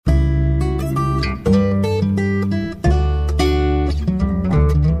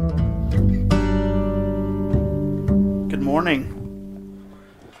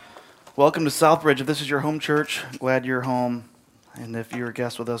Welcome to Southbridge. If this is your home church, glad you're home. And if you're a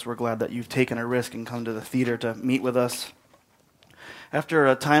guest with us, we're glad that you've taken a risk and come to the theater to meet with us. After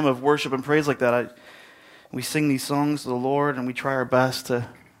a time of worship and praise like that, we sing these songs to the Lord, and we try our best to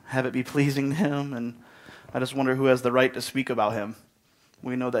have it be pleasing to Him. And I just wonder who has the right to speak about Him.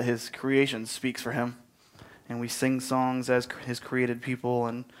 We know that His creation speaks for Him, and we sing songs as His created people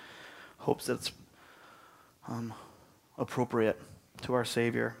and hopes that it's appropriate to our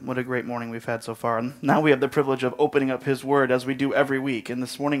Savior. What a great morning we've had so far. And now we have the privilege of opening up His Word as we do every week. And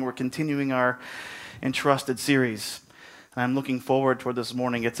this morning we're continuing our Entrusted series. And I'm looking forward toward this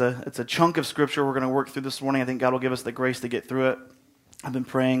morning. It's a chunk of Scripture we're going to work through this morning. I think God will give us the grace to get through it. I've been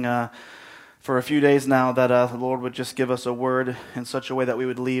praying for a few days now that the Lord would just give us a word in such a way that we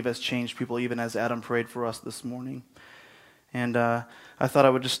would leave as changed people, even as Adam prayed for us this morning. And I thought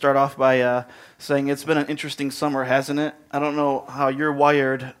I would just start off by saying it's been an interesting summer, hasn't it? I don't know how you're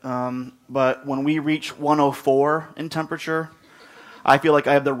wired, but when we reach 104 in temperature, I feel like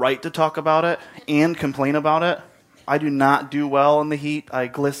I have the right to talk about it and complain about it. I do not do well in the heat. I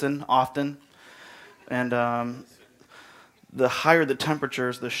glisten often. And the higher the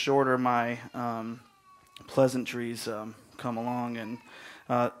temperatures, the shorter my pleasantries come along.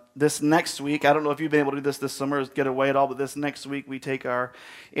 And this next week, I don't know if you've been able to do this summer, get away at all, but this next week we take our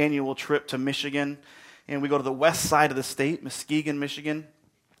annual trip to Michigan, and we go to the west side of the state, Muskegon, Michigan.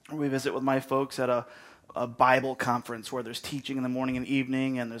 We visit with my folks at a Bible conference where there's teaching in the morning and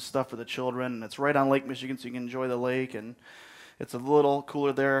evening, and there's stuff for the children, and it's right on Lake Michigan, so you can enjoy the lake, and it's a little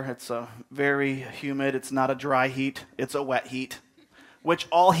cooler there. It's very humid. It's not a dry heat. It's a wet heat, which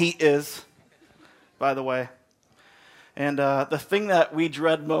all heat is, by the way. And the thing that we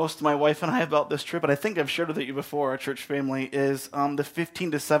dread most, my wife and I, about this trip, and I think I've shared with you before, our church family, is the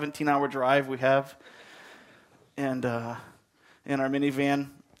 15 to 17-hour drive we have and in our minivan.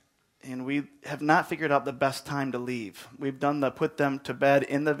 And we have not figured out the best time to leave. We've done the put them to bed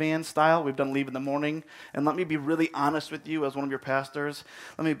in the van style. We've done leave in the morning. And let me be really honest with you as one of your pastors.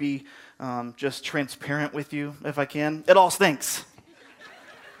 Let me be just transparent with you, if I can. It all stinks.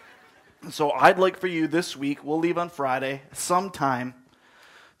 So I'd like for you this week, we'll leave on Friday, sometime,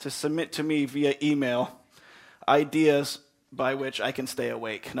 to submit to me via email ideas by which I can stay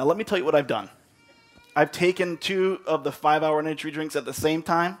awake. Now let me tell you what I've done. I've taken 2 of the 5-hour energy drinks at the same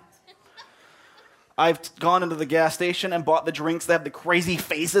time. I've gone into the gas station and bought the drinks that have the crazy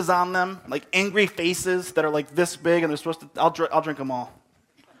faces on them, like angry faces that are like this big, and they're supposed to, I'll drink them all.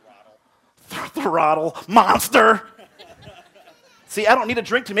 Throttle. Monster! See, I don't need a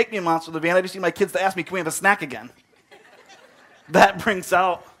drink to make me a monster in the van. I just need my kids to ask me, can we have a snack again? That brings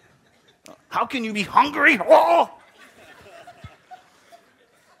out, how can you be hungry? Oh!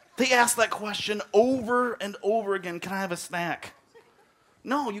 They ask that question over and over again, can I have a snack?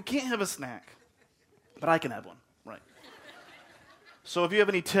 No, you can't have a snack. But I can have one, right? So if you have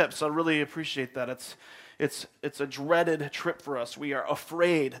any tips, I'd really appreciate that. It's a dreaded trip for us. We are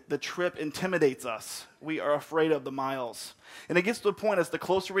afraid. The trip intimidates us. We are afraid of the miles. And it gets to the point as the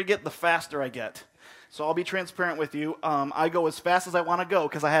closer we get, the faster I get. So I'll be transparent with you. I go as fast as I want to go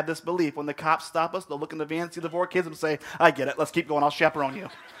because I have this belief. When the cops stop us, they'll look in the van, see the 4 kids, and say, I get it. Let's keep going. I'll chaperone you.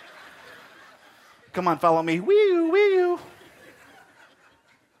 Come on, follow me. Wee-oo, wee-oo.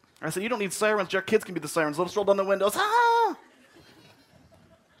 I said, you don't need sirens. Your kids can be the sirens. Let us roll down the windows. Ah!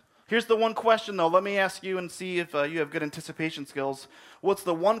 Here's the one question, though. Let me ask you and see if you have good anticipation skills. What's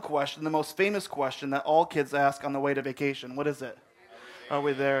the one question, the most famous question that all kids ask on the way to vacation? What is it? Are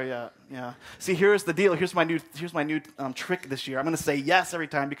we there yet? Yeah. See, here's the deal. Here's my new trick this year. I'm going to say yes every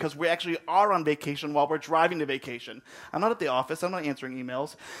time because we actually are on vacation while we're driving to vacation. I'm not at the office. I'm not answering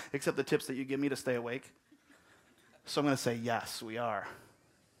emails, except the tips that you give me to stay awake. So I'm going to say yes, we are.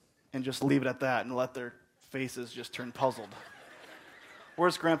 And just leave it at that and let their faces just turn puzzled.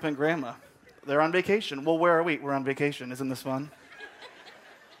 Where's Grandpa and Grandma? They're on vacation. Well, where are we? We're on vacation. Isn't this fun?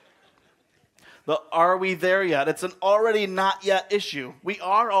 The are we there yet? It's an already not yet issue. We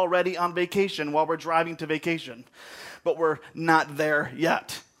are already on vacation while we're driving to vacation, but we're not there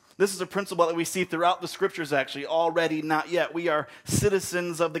yet. This is a principle that we see throughout the scriptures, actually, already not yet. We are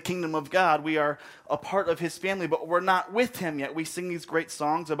citizens of the kingdom of God. We are a part of His family, but we're not with Him yet. We sing these great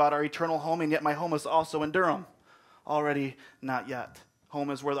songs about our eternal home, and yet my home is also in Durham. Already not yet. Home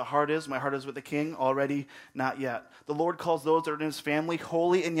is where the heart is. My heart is with the King. Already not yet. The Lord calls those that are in His family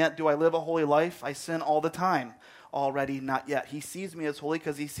holy, and yet do I live a holy life? I sin all the time. Already not yet. He sees me as holy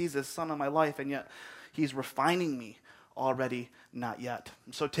because He sees His Son in my life, and yet He's refining me. Already not yet.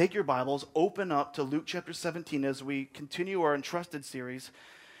 So take your Bibles, open up to Luke chapter 17 as we continue our Entrusted series,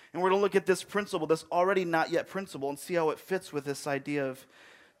 and we're going to look at this principle, this already not yet principle, and see how it fits with this idea of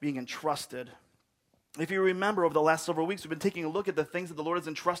being entrusted. If you remember, over the last several weeks, we've been taking a look at the things that the Lord has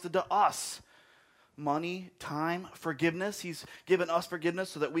entrusted to us. Money, time, forgiveness. He's given us forgiveness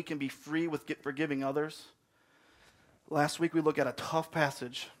so that we can be free with forgiving others. Last week, we looked at a tough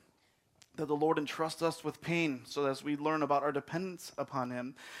passage that the Lord entrusts us with pain, so as we learn about our dependence upon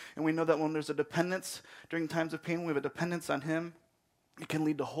Him. And we know that when there's a dependence during times of pain, when we have a dependence on Him, it can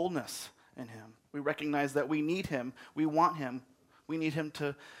lead to wholeness in Him. We recognize that we need Him, we want Him, we need Him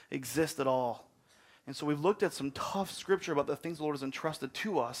to exist at all. And so we've looked at some tough scripture about the things the Lord has entrusted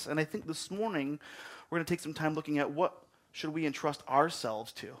to us. And I think this morning we're going to take some time looking at what should we entrust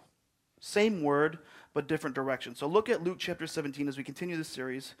ourselves to. Same word, but different direction. So look at Luke chapter 17 as we continue this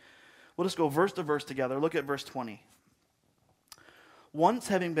series. We'll just go verse to verse together. Look at verse 20. Once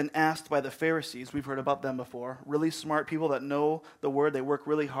having been asked by the Pharisees, we've heard about them before, really smart people that know the word, they work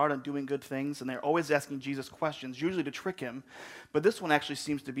really hard on doing good things, and they're always asking Jesus questions, usually to trick him. But this one actually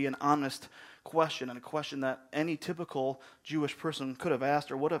seems to be an honest question, and a question that any typical Jewish person could have asked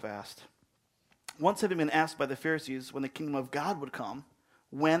or would have asked. Once having been asked by the Pharisees when the kingdom of God would come,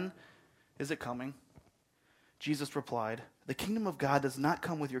 when is it coming? Jesus replied, "The kingdom of God does not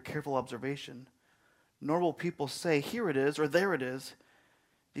come with your careful observation, nor will people say, 'Here it is,' or 'There it is,'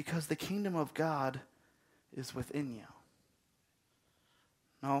 because the kingdom of God is within you."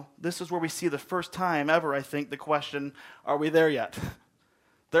 No, this is where we see the first time ever, I think, the question, are we there yet?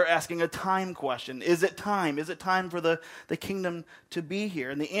 They're asking a time question. Is it time? Is it time for the kingdom to be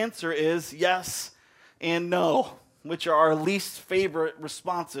here? And the answer is yes and no, which are our least favorite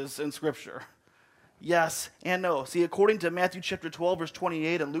responses in Scripture. Yes and no. See, according to Matthew chapter 12, verse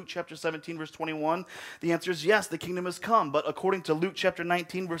 28, and Luke chapter 17, verse 21, the answer is yes, the kingdom has come. But according to Luke chapter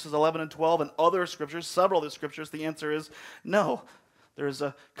 19, verses 11 and 12, and other scriptures, several other scriptures, the answer is no. There's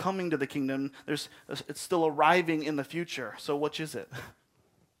a coming to the kingdom. It's still arriving in the future. So which is it?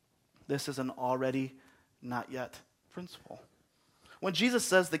 This is an already, not yet principle. When Jesus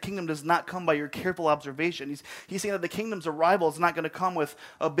says the kingdom does not come by your careful observation, he's saying that the kingdom's arrival is not going to come with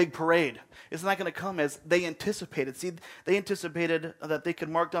a big parade. It's not going to come as they anticipated. See, they anticipated that they could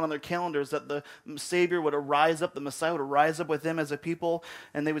mark down on their calendars that the Savior would arise up, the Messiah would rise up with them as a people,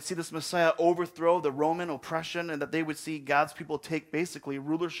 and they would see this Messiah overthrow the Roman oppression, and that they would see God's people take basically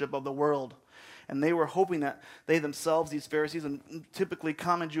rulership of the world. And they were hoping that they themselves, these Pharisees, and typically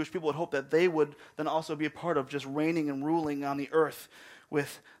common Jewish people would hope that they would then also be a part of just reigning and ruling on the earth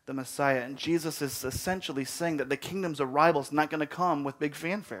with the Messiah. And Jesus is essentially saying that the kingdom's arrival is not going to come with big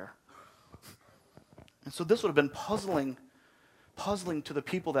fanfare. And so this would have been puzzling to the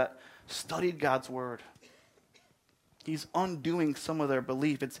people that studied God's word. He's undoing some of their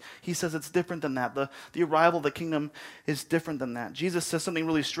belief. He says it's different than that. The arrival of the kingdom is different than that. Jesus says something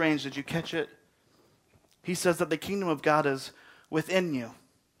really strange. Did you catch it? He says that the kingdom of God is within you.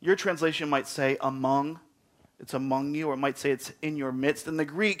 Your translation might say among. It's among you, or it might say it's in your midst. In the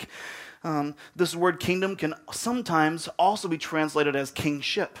Greek, this word kingdom can sometimes also be translated as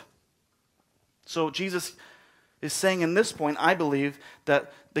kingship. So Jesus is saying in this point, I believe,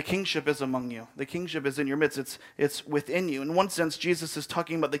 that the kingship is among you. The kingship is in your midst. It's within you. In one sense, Jesus is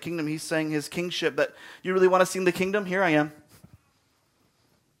talking about the kingdom. He's saying his kingship, that you really want to see the kingdom? Here I am.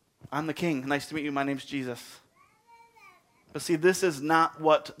 I'm the king. Nice to meet you. My name's Jesus. But see, this is not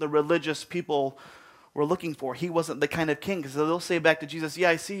what the religious people were looking for. He wasn't the kind of king, because they'll say back to Jesus,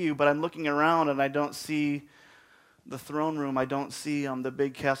 yeah, I see you, but I'm looking around and I don't see the throne room. I don't see the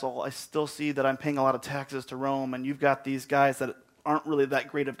big castle. I still see that I'm paying a lot of taxes to Rome, and you've got these guys that aren't really that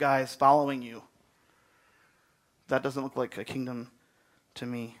great of guys following you. That doesn't look like a kingdom to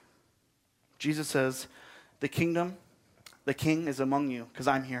me. Jesus says, the kingdom, the king is among you, because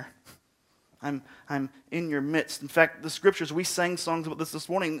I'm here. I'm in your midst. In fact, the scriptures, we sang songs about this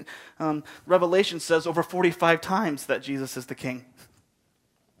morning. Revelation says over 45 times that Jesus is the king.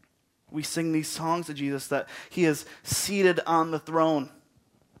 We sing these songs to Jesus that he is seated on the throne.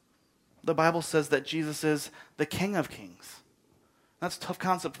 The Bible says that Jesus is the King of Kings. That's a tough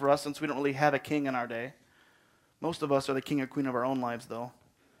concept for us since we don't really have a king in our day. Most of us are the king or queen of our own lives, though.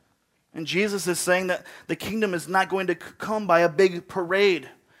 And Jesus is saying that the kingdom is not going to come by a big parade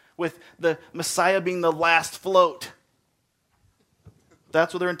with the Messiah being the last float.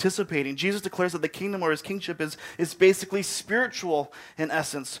 That's what they're anticipating. Jesus declares that the kingdom or his kingship is basically spiritual in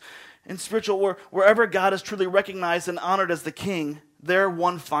essence. In spiritual, wherever God is truly recognized and honored as the king, there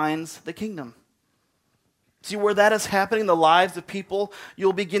one finds the kingdom. See, where that is happening in the lives of people,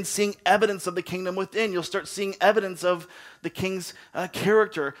 you'll begin seeing evidence of the kingdom within. You'll start seeing evidence of the king's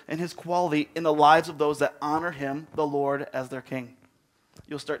character and his quality in the lives of those that honor him, the Lord, as their king.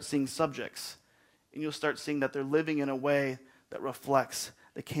 You'll start seeing subjects, and you'll start seeing that they're living in a way that reflects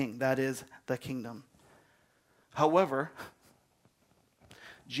the king. That is the kingdom. However,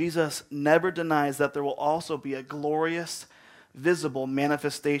 Jesus never denies that there will also be a glorious, visible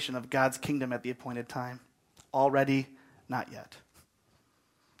manifestation of God's kingdom at the appointed time. Already, not yet.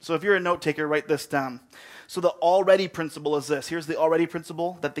 So if you're a note taker, write this down. So the already principle is this. Here's the already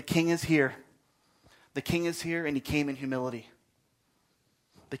principle, that the king is here. The king is here and he came in humility.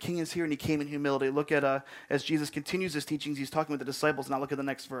 The king is here and he came in humility. Look at, as Jesus continues his teachings, he's talking with the disciples. Now look at the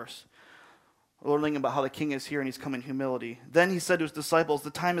next verse. We're learning about how the king is here and he's come in humility. Then he said to his disciples, the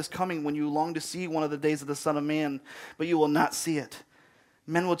time is coming when you long to see one of the days of the Son of Man, but you will not see it.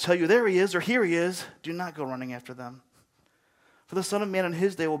 Men will tell you, there he is, or here he is. Do not go running after them. For the Son of Man in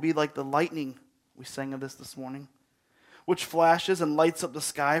his day will be like the lightning, we sang of this morning, which flashes and lights up the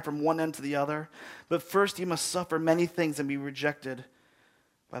sky from one end to the other. But first he must suffer many things and be rejected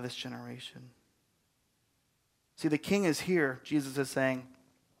by this generation. See, the king is here, Jesus is saying.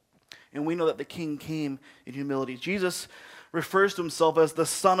 And we know that the king came in humility. Jesus refers to himself as the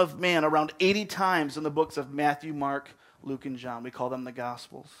Son of Man around 80 times in the books of Matthew, Mark, Luke, and John. We call them the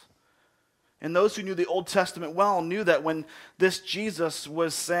Gospels. And those who knew the Old Testament well knew that when this Jesus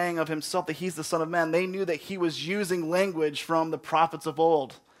was saying of himself that he's the Son of Man, they knew that he was using language from the prophets of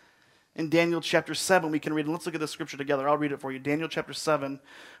old. In Daniel chapter 7, we can read, and let's look at the scripture together. I'll read it for you. Daniel chapter 7,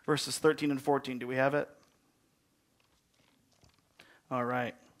 verses 13 and 14. Do we have it? All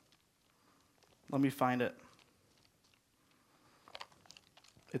right. Let me find it.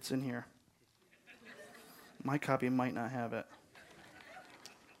 It's in here. My copy might not have it.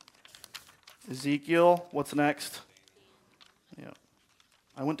 Ezekiel, what's next? Yeah.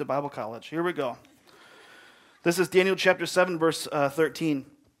 I went to Bible college. Here we go. This is Daniel chapter 7, verse 13.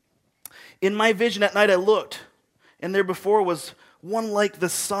 In my vision at night I looked, and there before was one like the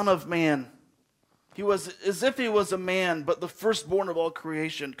Son of Man. He was as if he was a man, but the firstborn of all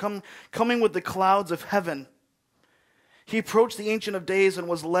creation, coming with the clouds of heaven. He approached the Ancient of Days and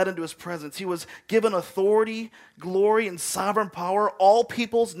was led into his presence. He was given authority, glory, and sovereign power. All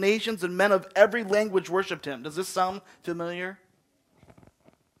peoples, nations, and men of every language worshipped him. Does this sound familiar?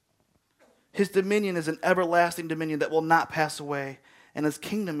 His dominion is an everlasting dominion that will not pass away, and his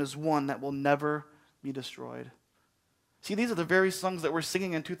kingdom is one that will never be destroyed. See, these are the very songs that we're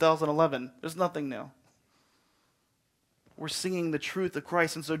singing in 2011. There's nothing new. We're singing the truth of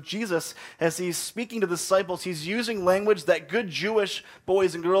Christ. And so Jesus, as he's speaking to the disciples, he's using language that good Jewish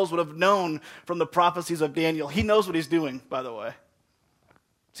boys and girls would have known from the prophecies of Daniel. He knows what he's doing, by the way.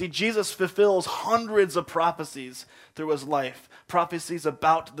 See, Jesus fulfills hundreds of prophecies through his life. Prophecies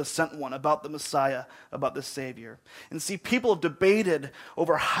about the sent one, about the Messiah, about the Savior. And see, people have debated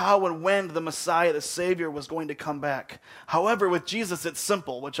over how and when the Messiah, the Savior, was going to come back. However, with Jesus, it's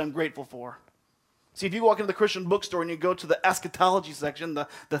simple, which I'm grateful for. See, if you walk into the Christian bookstore and you go to the eschatology section,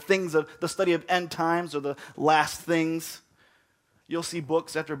 the things of the study of end times or the last things, you'll see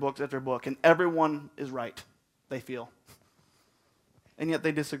books after books after book, and everyone is right, they feel. And yet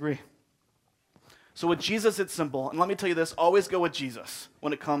they disagree. So with Jesus, it's simple. And let me tell you this, always go with Jesus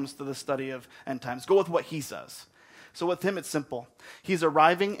when it comes to the study of end times. Go with what he says. So with him, it's simple. He's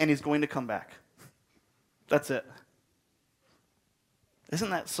arriving and he's going to come back. That's it. Isn't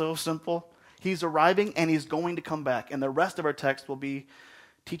that so simple? He's arriving and he's going to come back. And the rest of our text will be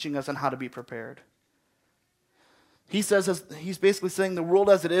teaching us on how to be prepared. He says, he's basically saying the world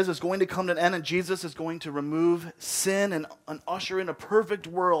as it is going to come to an end, and Jesus is going to remove sin and usher in a perfect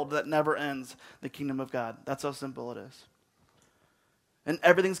world that never ends, the kingdom of God. That's how simple it is. And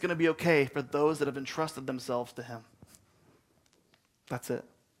everything's going to be okay for those that have entrusted themselves to him. That's it.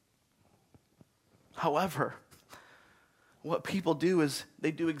 However, what people do is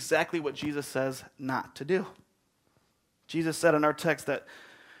they do exactly what Jesus says not to do. Jesus said in our text that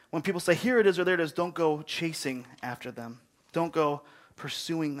when people say, here it is or there it is, don't go chasing after them. Don't go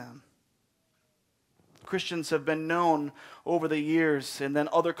pursuing them. Christians have been known over the years, and then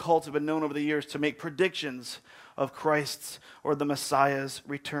other cults have been known over the years to make predictions of Christ's or the Messiah's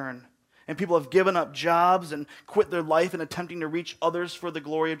return. And people have given up jobs and quit their life in attempting to reach others for the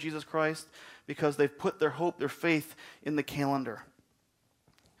glory of Jesus Christ because they've put their hope, their faith in the calendar.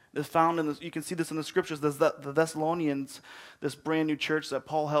 It's found in this, you can see this in the scriptures. There's the Thessalonians, this brand new church that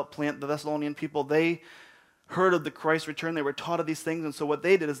Paul helped plant, the Thessalonian people, they heard of the Christ return. They were taught of these things, and so what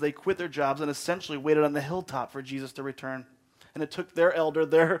they did is they quit their jobs and essentially waited on the hilltop for Jesus to return. And it took their elder,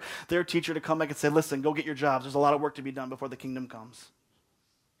 their teacher to come back and say, listen, go get your jobs. There's a lot of work to be done before the kingdom comes.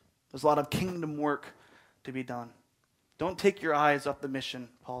 There's a lot of kingdom work to be done. Don't take your eyes off the mission,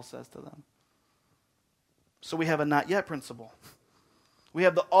 Paul says to them. So we have a not yet principle. We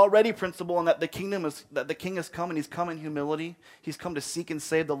have the already principle in that the king has come, and he's come in humility. He's come to seek and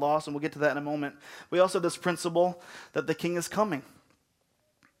save the lost, and we'll get to that in a moment. We also have this principle that the king is coming,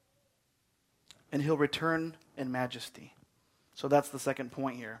 and he'll return in majesty. So that's the second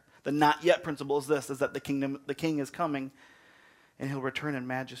point here. The not yet principle is this, is that the king is coming, and he'll return in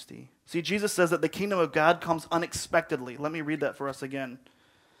majesty. See, Jesus says that the kingdom of God comes unexpectedly. Let me read that for us again.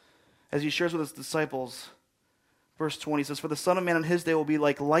 As he shares with his disciples, verse 20 says, "For the Son of Man in his day will be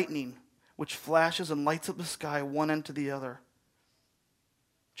like lightning, which flashes and lights up the sky one end to the other."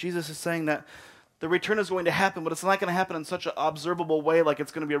 Jesus is saying that the return is going to happen, but it's not going to happen in such an observable way, like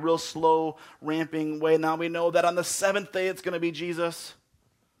it's going to be a real slow, ramping way. Now we know that on the seventh day it's going to be Jesus.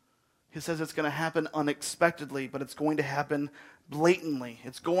 He says it's going to happen unexpectedly, but it's going to happen blatantly.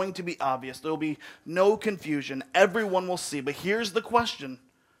 It's going to be obvious. There will be no confusion. Everyone will see. But here's the question.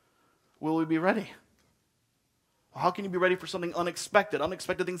 Will we be ready? Well, how can you be ready for something unexpected?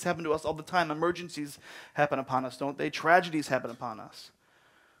 Unexpected things happen to us all the time. Emergencies happen upon us, don't they? Tragedies happen upon us.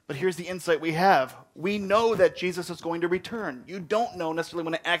 But here's the insight we have. We know that Jesus is going to return. You don't know necessarily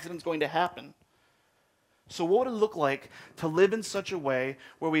when an accident's going to happen. So what would it look like to live in such a way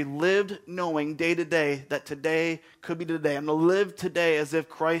where we lived knowing day to day that today could be today? I'm going to live today as if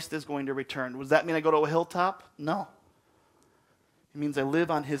Christ is going to return. Does that mean I go to a hilltop? No. It means I live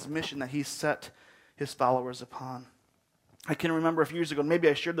on his mission that he set his followers upon. I can remember a few years ago, maybe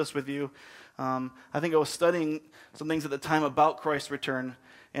I shared this with you. I think I was studying some things at the time about Christ's return.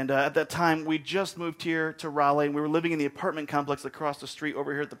 And at that time, we just moved here to Raleigh, and we were living in the apartment complex across the street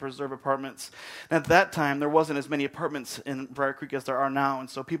over here at the Preserve Apartments. And at that time, there wasn't as many apartments in Briar Creek as there are now, and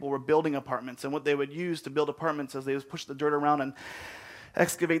so people were building apartments. And what they would use to build apartments is they would push the dirt around and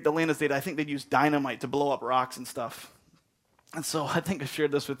excavate the land as I think they'd use dynamite to blow up rocks and stuff. And so I think I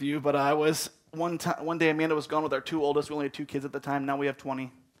shared this with you, but I was one day Amanda was gone with our two oldest. We only had 2 kids at the time. Now we have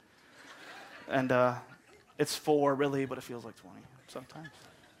 20. And it's 4 really, but it feels like 20 sometimes.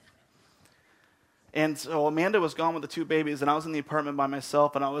 And so Amanda was gone with the 2 babies, and I was in the apartment by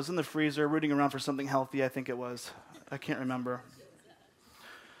myself, and I was in the freezer rooting around for something healthy, I think it was. I can't remember.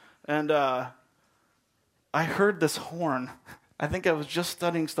 And I heard this horn. I think I was just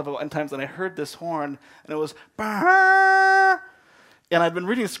studying stuff about end times, and I heard this horn, and it was, bah! And I've been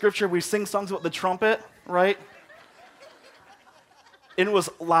reading scripture. We sing songs about the trumpet, right? And it was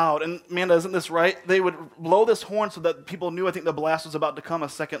loud. And Amanda, isn't this right? They would blow this horn so that people knew, I think the blast was about to come a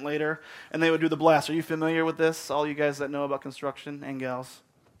second later, and they would do the blast. Are you familiar with this, all you guys that know about construction and gals?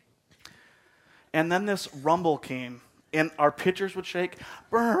 And then this rumble came, and our pitchers would shake.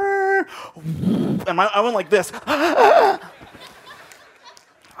 And I went like this.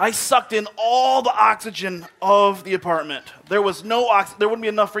 I sucked in all the oxygen of the apartment. There was no oxygen. There wouldn't be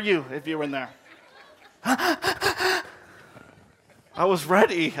enough for you if you were in there. I was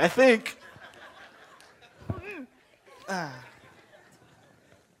ready, I think.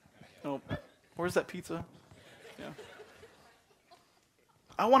 Nope. Where's that pizza? Yeah.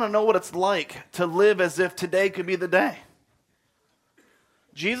 I want to know what it's like to live as if today could be the day.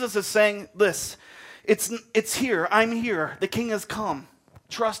 Jesus is saying this. It's here. I'm here. The king has come.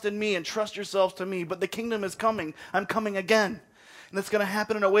 Trust in me and trust yourselves to me. But the kingdom is coming. I'm coming again. And it's going to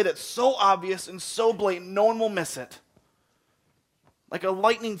happen in a way that's so obvious and so blatant, no one will miss it. Like a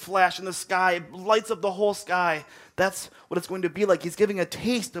lightning flash in the sky, it lights up the whole sky. That's what it's going to be like. He's giving a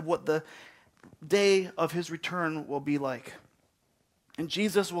taste of what the day of his return will be like. And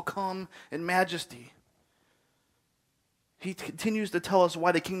Jesus will come in majesty. He continues to tell us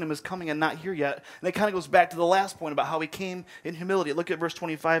why the kingdom is coming and not here yet. And it kind of goes back to the last point about how he came in humility. Look at verse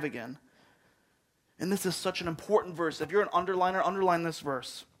 25 again. And this is such an important verse. If you're an underliner, underline this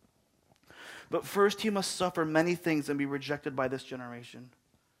verse. But first he must suffer many things and be rejected by this generation.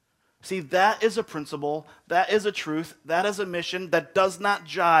 See, that is a principle, that is a truth, that is a mission that does not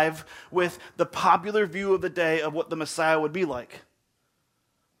jive with the popular view of the day of what the Messiah would be like.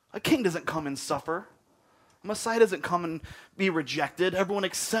 A king doesn't come and suffer. A Messiah doesn't come and be rejected. Everyone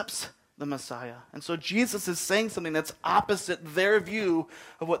accepts the Messiah. And so Jesus is saying something that's opposite their view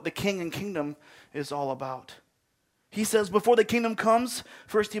of what the king and kingdom is all about. He says, before the kingdom comes,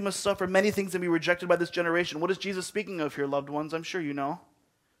 first he must suffer many things and be rejected by this generation. What is Jesus speaking of here, loved ones? I'm sure you know.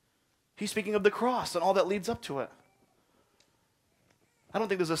 He's speaking of the cross and all that leads up to it. I don't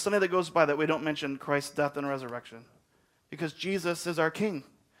think there's a Sunday that goes by that we don't mention Christ's death and resurrection. Because Jesus is our King.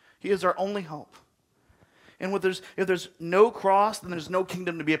 He is our only hope. And if there's no cross, then there's no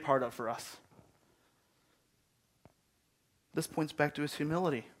kingdom to be a part of for us. This points back to his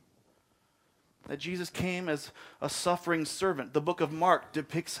humility. That Jesus came as a suffering servant. The book of Mark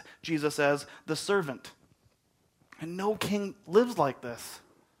depicts Jesus as the servant And no king lives like this.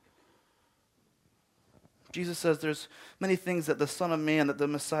 Jesus says there's many things that the Son of Man, that the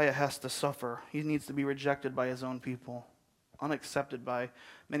Messiah has to suffer. He needs to be rejected by his own people, unaccepted by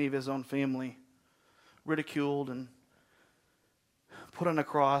many of his own family, ridiculed and put on a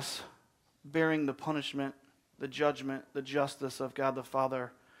cross, bearing the punishment, the judgment, the justice of God the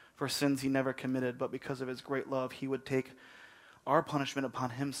Father for sins he never committed, but because of his great love, he would take our punishment upon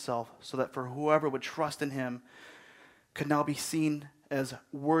himself so that for whoever would trust in him could now be seen as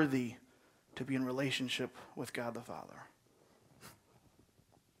worthy to be in relationship with God the Father.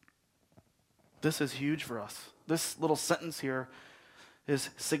 This is huge for us. This little sentence here is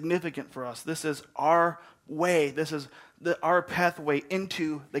significant for us. This is our way. This is our pathway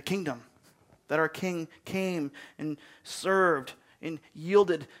into the kingdom. That our King came and served and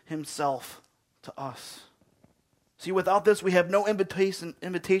yielded himself to us. See, without this, we have no invitation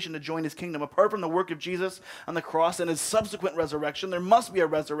to join his kingdom. Apart from the work of Jesus on the cross and his subsequent resurrection, there must be a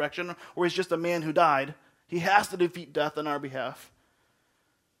resurrection, or he's just a man who died. He has to defeat death on our behalf.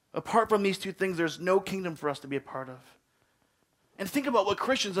 Apart from these two things, there's no kingdom for us to be a part of. And think about what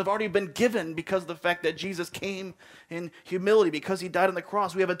Christians have already been given because of the fact that Jesus came in humility, because he died on the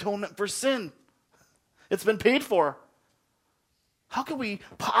cross. We have atonement for sin. It's been paid for. How can we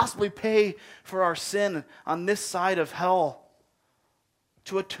possibly pay for our sin on this side of hell?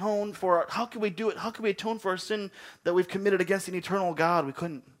 To atone for how can we do it? How can we atone for our sin that we've committed against an eternal God? We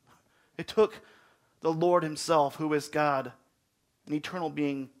couldn't. It took the Lord himself, who is God, an eternal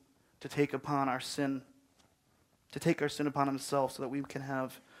being, to take upon our sin, to take our sin upon himself so that we can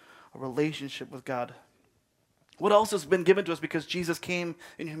have a relationship with God. What else has been given to us because Jesus came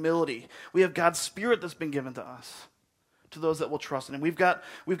in humility? We have God's Spirit that's been given to us, to those that will trust in him. We've got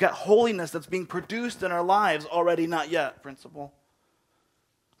holiness that's being produced in our lives already, not yet, principle.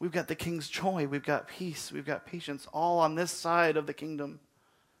 We've got the King's joy. We've got peace. We've got patience, all on this side of the kingdom.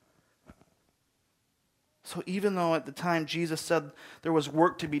 So even though at the time Jesus said there was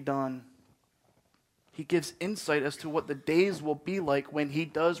work to be done, he gives insight as to what the days will be like when he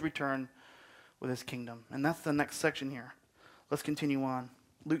does return with his kingdom. And that's the next section here. Let's continue on.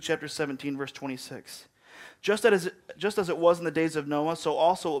 Luke chapter 17, verse 26. Just as it was in the days of Noah, so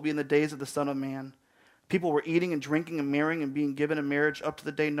also it will be in the days of the Son of Man. People were eating and drinking and marrying and being given in marriage up to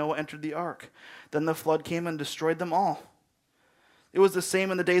the day Noah entered the ark. Then the flood came and destroyed them all. It was the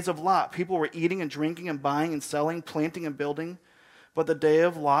same in the days of Lot. People were eating and drinking and buying and selling, planting and building. But the day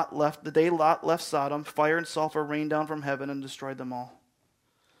Lot left Sodom, fire and sulfur rained down from heaven and destroyed them all.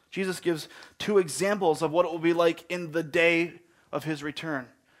 Jesus gives two examples of what it will be like in the day of his return.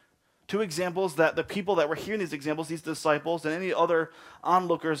 Two examples that the people that were hearing these examples, these disciples, and any other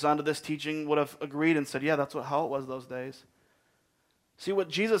onlookers onto this teaching would have agreed and said, yeah, that's how it was those days. See, what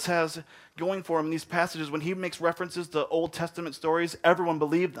Jesus has going for him in these passages, when he makes references to Old Testament stories, everyone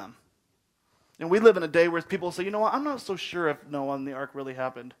believed them. And we live in a day where people say, you know what, I'm not so sure if Noah and the ark really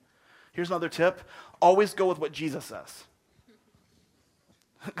happened. Here's another tip. Always go with what Jesus says.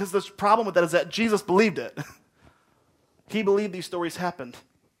 Because the problem with that is that Jesus believed it. He believed these stories happened.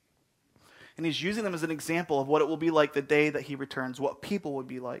 And he's using them as an example of what it will be like the day that he returns, what people would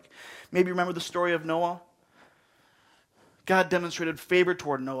be like. Maybe remember the story of Noah? God demonstrated favor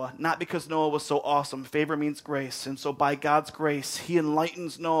toward Noah, not because Noah was so awesome. Favor means grace. And so by God's grace, he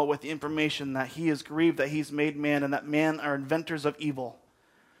enlightens Noah with the information that he is grieved that he's made man and that man are inventors of evil,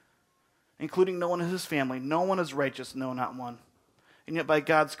 including Noah and his family. No one is righteous, no, not one. And yet by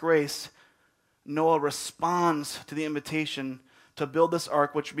God's grace, Noah responds to the invitation to build this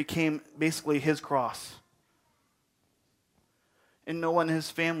ark, which became basically his cross. And Noah and his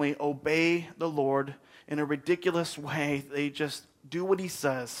family obey the Lord in a ridiculous way. They just do what he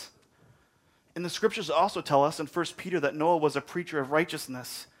says. And the scriptures also tell us in 1 Peter that Noah was a preacher of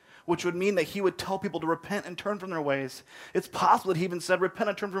righteousness, which would mean that he would tell people to repent and turn from their ways. It's possible that he even said, repent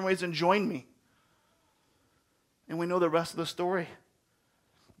and turn from your ways and join me. And we know the rest of the story.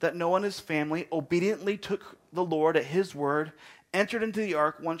 That Noah and his family obediently took the Lord at his word, entered into the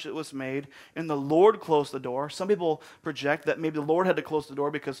ark once it was made, and the Lord closed the door. Some people project that maybe the Lord had to close the door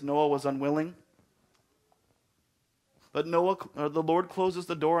because Noah was unwilling. But the Lord closes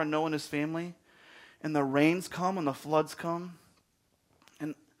the door on Noah and his family, and the rains come and the floods come,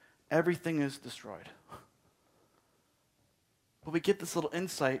 and everything is destroyed. But we get this little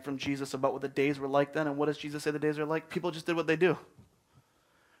insight from Jesus about what the days were like then, and what does Jesus say the days are like? People just did what they do.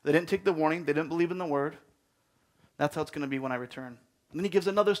 They didn't take the warning. They didn't believe in the word. That's how it's going to be when I return. And then he gives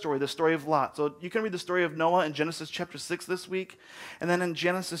another story, the story of Lot. So you can read the story of Noah in Genesis chapter 6 this week. And then in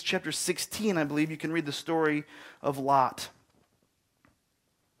Genesis chapter 16, I believe, you can read the story of Lot.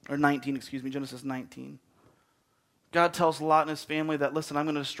 Or 19, Genesis 19. God tells Lot and his family that, listen, I'm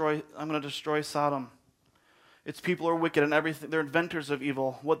going to destroy Sodom. Its people are wicked and everything. They're inventors of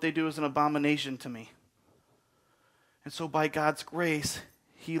evil. What they do is an abomination to me. And so by God's grace,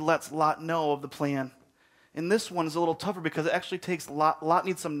 he lets Lot know of the plan. And this one is a little tougher because it actually takes Lot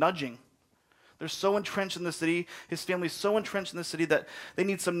needs some nudging. They're so entrenched in the city. His family's so entrenched in the city that they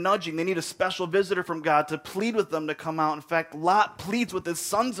need some nudging. They need a special visitor from God to plead with them to come out. In fact, Lot pleads with his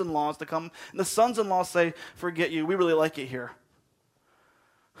sons-in-laws to come. And the sons-in-law say, forget you. We really like it here.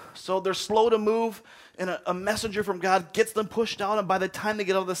 So they're slow to move. And a messenger from God gets them pushed out. And by the time they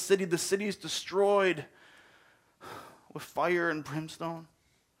get out of the city is destroyed with fire and brimstone.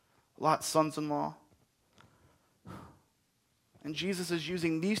 Lot's sons-in-law. And Jesus is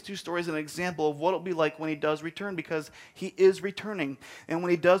using these two stories as an example of what it'll be like when he does return, because he is returning. And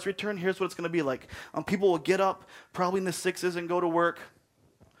when he does return, here's what it's going to be like. People will get up probably in the 6s and go to work.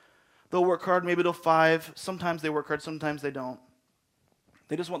 They'll work hard maybe till 5. Sometimes they work hard, sometimes they don't.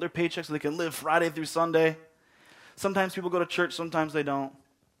 They just want their paycheck so they can live Friday through Sunday. Sometimes people go to church, sometimes they don't.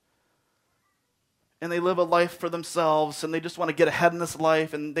 And they live a life for themselves, and they just want to get ahead in this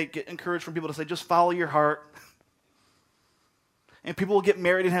life, and they get encouraged from people to say, just follow your heart. And people will get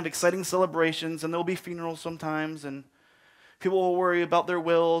married and have exciting celebrations, and there'll be funerals sometimes, and people will worry about their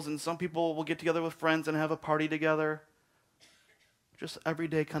wills, and some people will get together with friends and have a party together. Just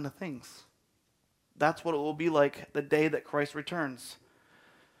everyday kind of things. That's what it will be like the day that Christ returns.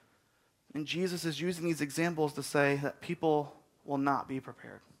 And Jesus is using these examples to say that people will not be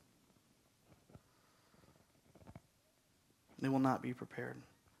prepared. They will not be prepared.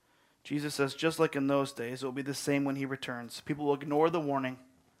 Jesus says, just like in those days, it will be the same when he returns. People will ignore the warning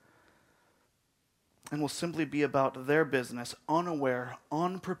and will simply be about their business, unaware,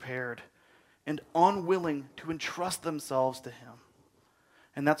 unprepared, and unwilling to entrust themselves to him.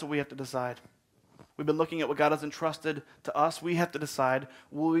 And that's what we have to decide. We've been looking at what God has entrusted to us. We have to decide,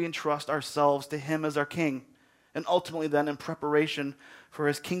 will we entrust ourselves to him as our king? And ultimately then in preparation for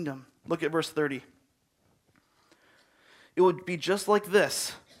his kingdom. Look at verse 30. It would be just like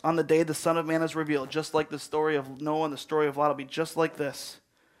this on the day the Son of Man is revealed, just like the story of Noah and the story of Lot will be just like this.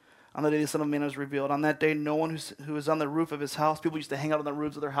 On the day the Son of Man is revealed. On that day, no one who is on the roof of his house, people used to hang out on the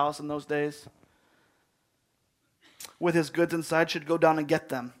roofs of their house in those days, with his goods inside should go down and get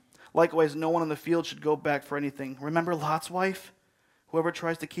them. Likewise, no one in the field should go back for anything. Remember Lot's wife? Whoever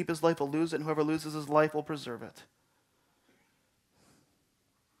tries to keep his life will lose it, and whoever loses his life will preserve it.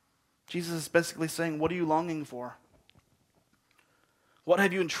 Jesus is basically saying, what are you longing for? What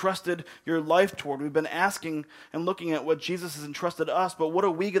have you entrusted your life toward? We've been asking and looking at what Jesus has entrusted us, but what are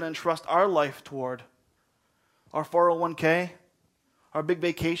we going to entrust our life toward? Our 401k? Our big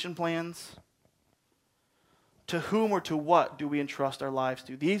vacation plans? To whom or to what do we entrust our lives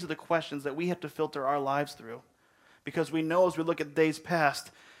to? These are the questions that we have to filter our lives through. Because we know as we look at days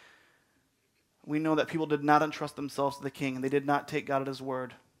past, we know that people did not entrust themselves to the king, and they did not take God at his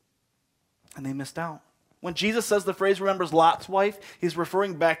word. And they missed out. When Jesus says the phrase, remembers Lot's wife, he's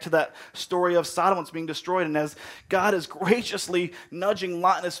referring back to that story of Sodom that's being destroyed. And as God is graciously nudging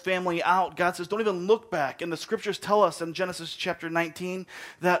Lot and his family out, God says, don't even look back. And the scriptures tell us in Genesis chapter 19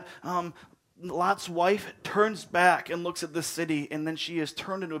 that Lot's wife turns back and looks at this city, and then she is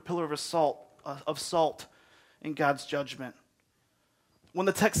turned into a pillar of salt in God's judgment. When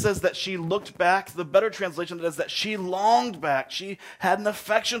the text says that she looked back, the better translation is that she longed back. She had an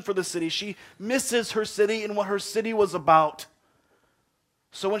affection for the city. She misses her city and what her city was about.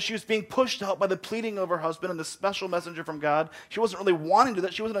 So when she was being pushed out by the pleading of her husband and the special messenger from God, she wasn't really wanting to do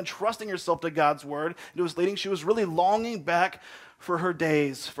that. She wasn't entrusting herself to God's word. It was leading. She was really longing back for her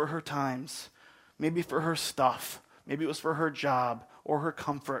days, for her times, maybe for her stuff. Maybe it was for her job or her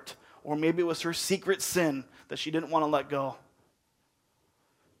comfort, or maybe it was her secret sin that she didn't want to let go.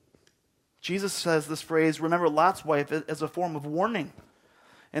 Jesus says this phrase, remember Lot's wife, as a form of warning.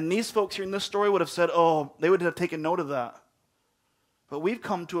 And these folks hearing this story would have said, oh, they would have taken note of that. But we've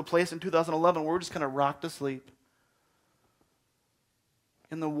come to a place in 2011 where we're just kind of rocked to sleep.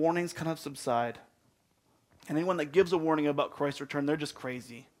 And the warnings kind of subside. And anyone that gives a warning about Christ's return, they're just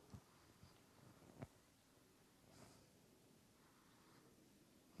crazy.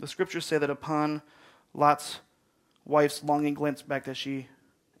 The scriptures say that upon Lot's wife's longing glance back that she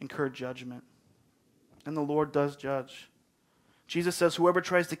incurred judgment. And the Lord does judge. Jesus says, whoever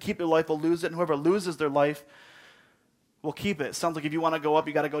tries to keep their life will lose it, and whoever loses their life will keep it. It sounds like if you want to go up,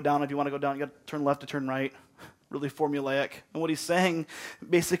 you got to go down. If you want to go down, you got to turn left to turn right. Really formulaic. And what he's saying,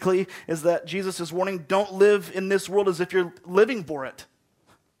 basically, is that Jesus is warning, don't live in this world as if you're living for it.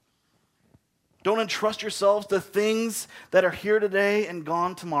 Don't entrust yourselves to things that are here today and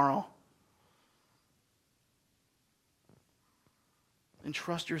gone tomorrow.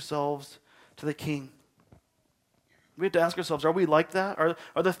 Entrust yourselves to the King. We have to ask ourselves, are we like that?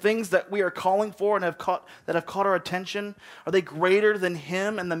 Are the things that we are calling for and have caught our attention, are they greater than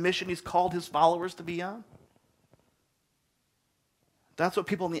him and the mission he's called his followers to be on? That's what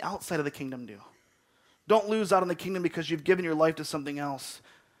people on the outside of the kingdom do. Don't lose out on the kingdom because you've given your life to something else.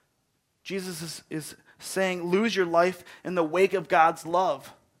 Jesus is saying, lose your life in the wake of God's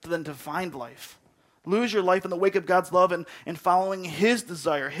love than to find life. Lose your life in the wake of God's love and following his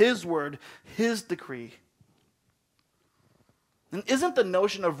desire, his word, his decree. And isn't the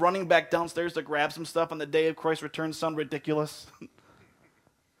notion of running back downstairs to grab some stuff on the day of Christ's return sound ridiculous?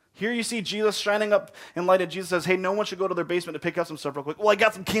 Here you see Jesus shining up in light, and Jesus says, hey, no one should go to their basement to pick up some stuff real quick. Well, I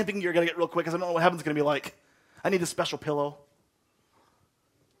got some camping gear I got to get real quick because I don't know what heaven's going to be like. I need a special pillow.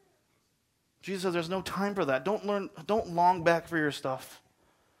 Jesus says there's no time for that. Don't long back for your stuff.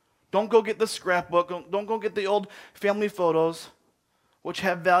 Don't go get the scrapbook. Don't go get the old family photos, which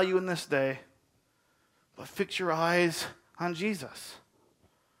have value in this day. But fix your eyes on Jesus.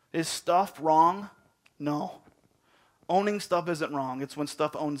 Is stuff wrong? No. Owning stuff isn't wrong. It's when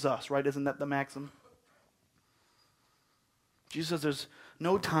stuff owns us, right? Isn't that the maxim? Jesus says there's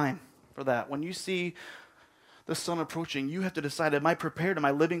no time for that. When you see the Son approaching, you have to decide, am I prepared? Am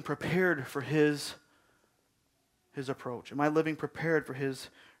I living prepared for his approach? Am I living prepared for his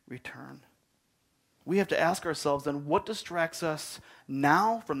return? We have to ask ourselves then, what distracts us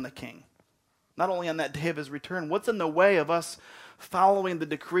now from the King? Not only on that day of his return, what's in the way of us following the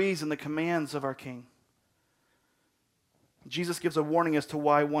decrees and the commands of our King? Jesus gives a warning as to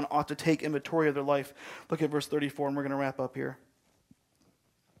why one ought to take inventory of their life. Look at verse 34, and we're going to wrap up here.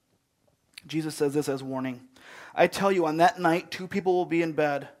 Jesus says this as warning. I tell you, on that night, 2 people will be in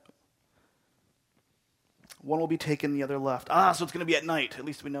bed. One will be taken, the other left. So it's going to be at night. At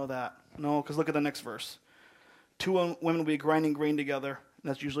least we know that. No, because look at the next verse. 2 women will be grinding grain together. And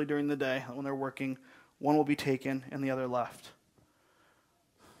that's usually during the day when they're working. One will be taken, and the other left.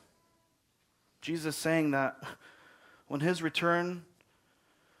 Jesus is saying that when his return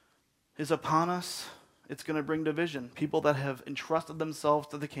is upon us, it's going to bring division. People that have entrusted themselves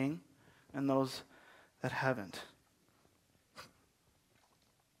to the King and those that haven't.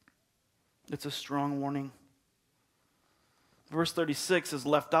 It's a strong warning. Verse 36 is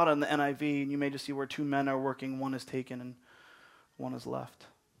left out in the NIV, and you may just see where 2 men are working, one is taken and one is left.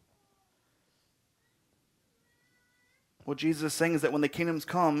 What Jesus is saying is that when the kingdoms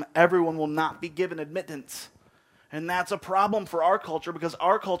come, everyone will not be given admittance. And that's a problem for our culture because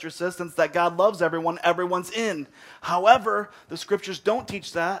our culture says since that God loves everyone, everyone's in. However, the scriptures don't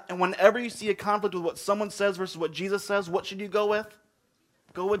teach that. And whenever you see a conflict with what someone says versus what Jesus says, what should you go with?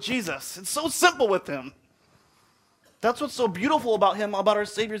 Go with Jesus. It's so simple with him. That's what's so beautiful about him, about our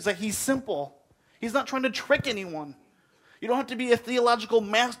Savior, is that he's simple. He's not trying to trick anyone. You don't have to be a theological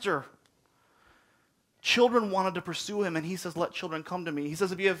master. Children wanted to pursue him, and he says, let children come to me. He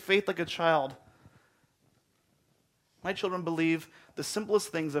says, if you have faith like a child, my children believe the simplest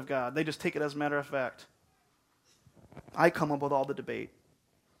things of God. They just take it as a matter of fact. I come up with all the debate.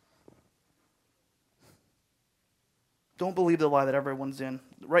 Don't believe the lie that everyone's in.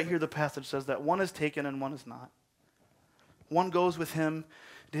 Right here the passage says that one is taken and one is not. One goes with him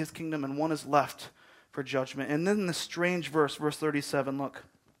to his kingdom and one is left for judgment. And then the strange verse 37, look.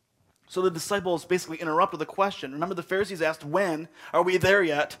 So the disciples basically interrupt with a question. Remember the Pharisees asked, when? Are we there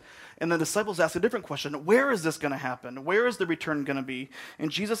yet? And the disciples asked a different question. Where is this going to happen? Where is the return going to be?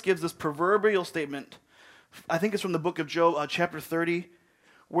 And Jesus gives this proverbial statement. I think it's from the book of Job, chapter 30.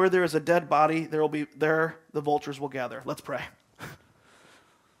 Where there is a dead body, there the vultures will gather. Let's pray.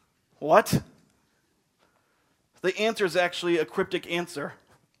 What? The answer is actually a cryptic answer.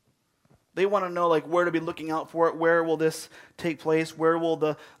 They want to know where to be looking out for it. Where will this take place? Where will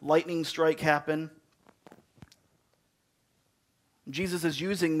the lightning strike happen? Jesus is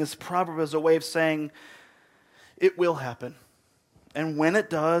using this proverb as a way of saying it will happen. And when it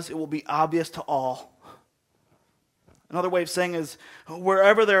does, it will be obvious to all. Another way of saying is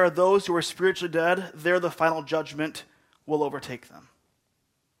wherever there are those who are spiritually dead, there the final judgment will overtake them.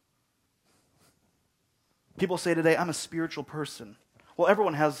 People say today, I'm a spiritual person. Well,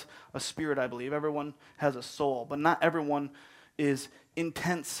 everyone has a spirit, I believe. Everyone has a soul. But not everyone is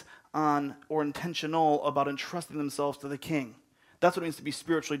intense on or intentional about entrusting themselves to the King. That's what it means to be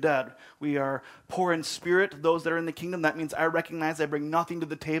spiritually dead. We are poor in spirit, those that are in the kingdom. That means I recognize I bring nothing to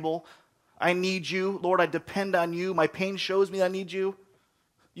the table. I need you. Lord, I depend on you. My pain shows me I need you.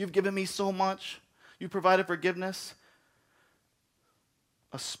 You've given me so much. You've provided forgiveness.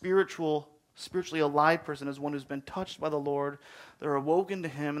 A spiritual Spiritually alive person is one who's been touched by the Lord. They're awoken to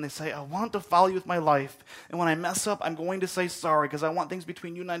him, and they say, I want to follow you with my life. And when I mess up, I'm going to say sorry, because I want things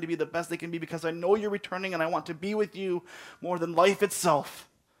between you and I to be the best they can be, because I know you're returning, and I want to be with you more than life itself.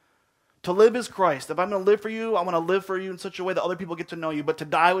 To live is Christ. If I'm going to live for you, I want to live for you in such a way that other people get to know you. But to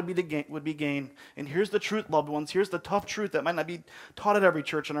die would be gain. And here's the truth, loved ones. Here's the tough truth that might not be taught at every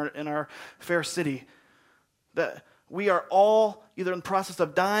church in our fair city. That we are all either in the process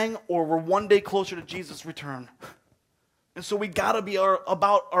of dying, or we're one day closer to Jesus' return. And so we got to be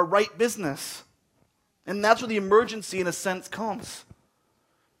about our right business. And that's where the emergency, in a sense, comes.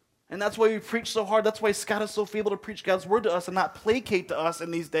 And that's why we preach so hard. That's why Scott is so faithful to preach God's word to us and not placate to us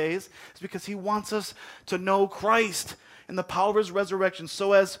in these days. It's because he wants us to know Christ and the power of his resurrection.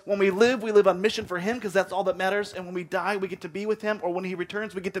 So as when we live on mission for him, because that's all that matters. And when we die, we get to be with him. Or when he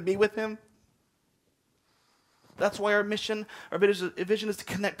returns, we get to be with him. That's why our mission, our vision is to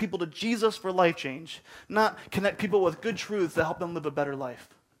connect people to Jesus for life change, not connect people with good truths that help them live a better life.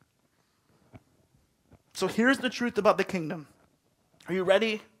 So here's the truth about the kingdom. Are you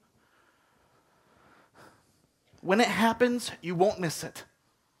ready? When it happens, you won't miss it.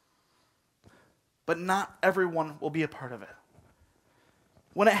 But not everyone will be a part of it.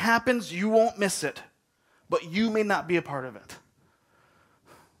 When it happens, you won't miss it, but you may not be a part of it.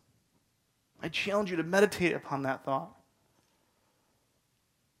 I challenge you to meditate upon that thought.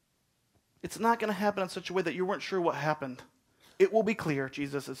 It's not going to happen in such a way that you weren't sure what happened. It will be clear,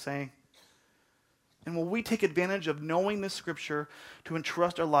 Jesus is saying. And will we take advantage of knowing this scripture to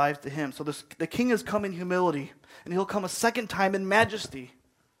entrust our lives to him? So the king has come in humility, and he'll come a second time in majesty.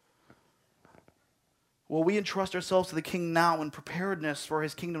 Will we entrust ourselves to the king now in preparedness for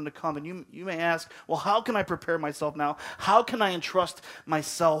his kingdom to come? And you may ask, well, how can I prepare myself now? How can I entrust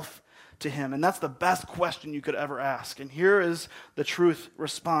myself to him? And that's the best question you could ever ask. And here is the truth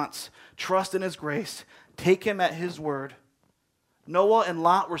response. Trust in his grace. Take him at his word. Noah and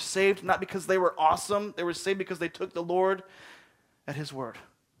Lot were saved not because they were awesome. They were saved because they took the Lord at his word.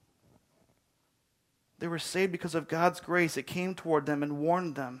 They were saved because of God's grace. It came toward them and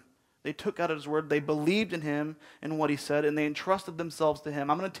warned them. They took God at his word. They believed in him and what he said, and they entrusted themselves to him.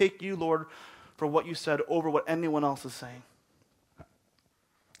 I'm going to take you, Lord, for what you said over what anyone else is saying.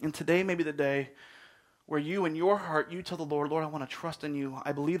 And today may be the day where you, in your heart, you tell the Lord, Lord, I want to trust in you.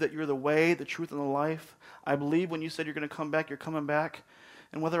 I believe that you're the way, the truth, and the life. I believe when you said you're going to come back, you're coming back.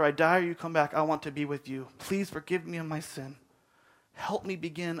 And whether I die or you come back, I want to be with you. Please forgive me of my sin. Help me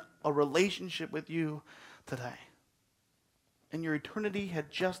begin a relationship with you today. And your eternity had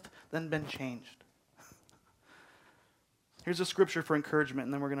just then been changed. Here's a scripture for encouragement,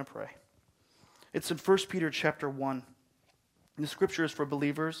 and then we're going to pray. It's in 1 Peter chapter 1. And the scripture is for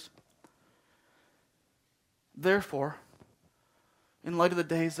believers. Therefore, in light of the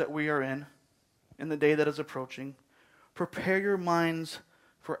days that we are in the day that is approaching, prepare your minds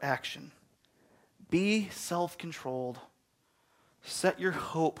for action. Be self-controlled. Set your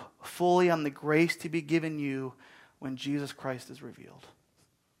hope fully on the grace to be given you when Jesus Christ is revealed.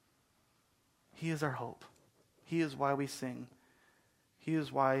 He is our hope. He is why we sing. He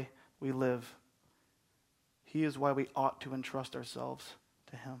is why we live. He is why we ought to entrust ourselves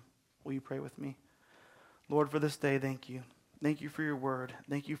to him. Will you pray with me? Lord, for this day, thank you. Thank you for your word.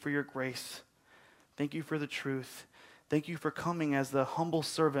 Thank you for your grace. Thank you for the truth. Thank you for coming as the humble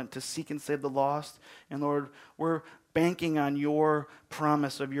servant to seek and save the lost. And Lord, we're banking on your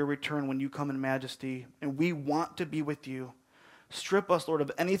promise of your return when you come in majesty. And we want to be with you. Strip us, Lord,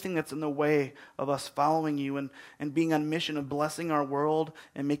 of anything that's in the way of us following you and being on mission of blessing our world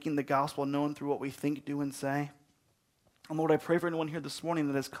and making the gospel known through what we think, do, and say. And Lord, I pray for anyone here this morning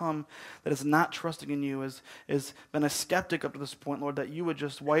that has come, that is not trusting in you, has been a skeptic up to this point, Lord, that you would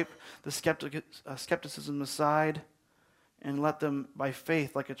just wipe the skepticism aside and let them, by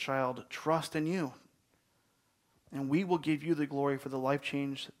faith, like a child, trust in you. And we will give you the glory for the life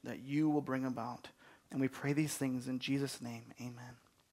change that you will bring about. And we pray these things in Jesus' name. Amen.